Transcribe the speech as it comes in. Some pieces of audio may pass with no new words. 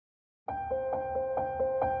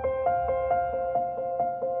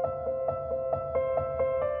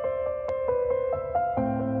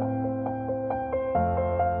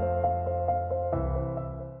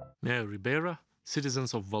bearer,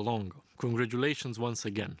 citizens of Valongo, congratulations once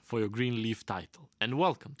again for your Green Leaf title, and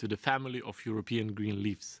welcome to the family of European Green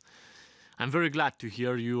Leafs. I'm very glad to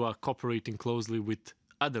hear you are cooperating closely with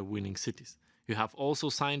other winning cities. You have also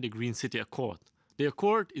signed the Green City Accord. The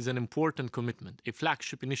Accord is an important commitment, a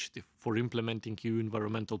flagship initiative for implementing EU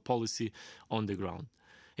environmental policy on the ground.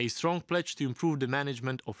 A strong pledge to improve the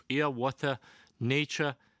management of air, water,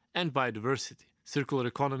 nature and biodiversity, circular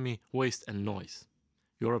economy, waste and noise.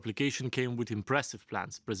 Your application came with impressive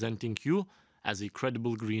plans, presenting you as a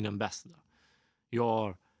credible green ambassador.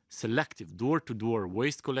 Your selective door-to-door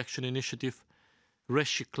waste collection initiative,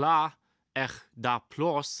 Recicla da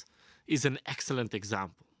Plus, is an excellent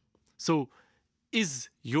example. So, is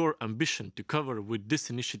your ambition to cover with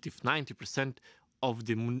this initiative 90% of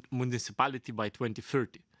the municipality by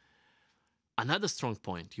 2030? Another strong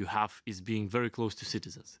point you have is being very close to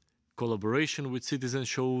citizens. Collaboration with citizens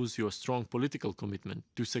shows your strong political commitment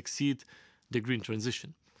to succeed the green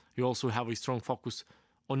transition. You also have a strong focus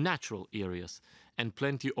on natural areas and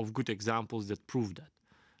plenty of good examples that prove that.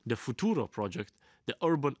 The Futuro project, the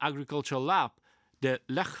Urban Agricultural Lab, the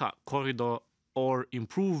Lecha corridor or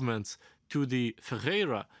improvements to the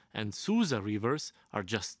Ferreira and Sousa rivers are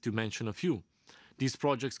just to mention a few. These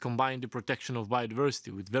projects combine the protection of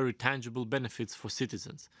biodiversity with very tangible benefits for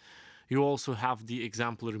citizens. You also have the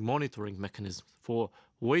exemplary monitoring mechanism for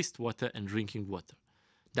wastewater and drinking water.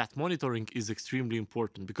 That monitoring is extremely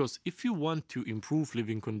important because if you want to improve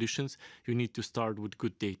living conditions, you need to start with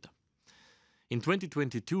good data. In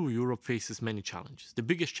 2022, Europe faces many challenges. The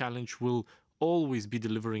biggest challenge will always be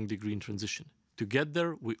delivering the green transition.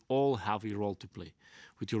 Together, we all have a role to play.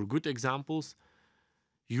 With your good examples,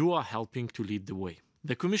 you are helping to lead the way.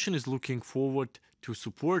 The Commission is looking forward to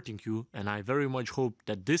supporting you, and I very much hope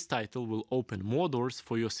that this title will open more doors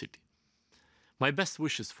for your city. My best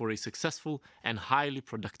wishes for a successful and highly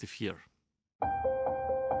productive year.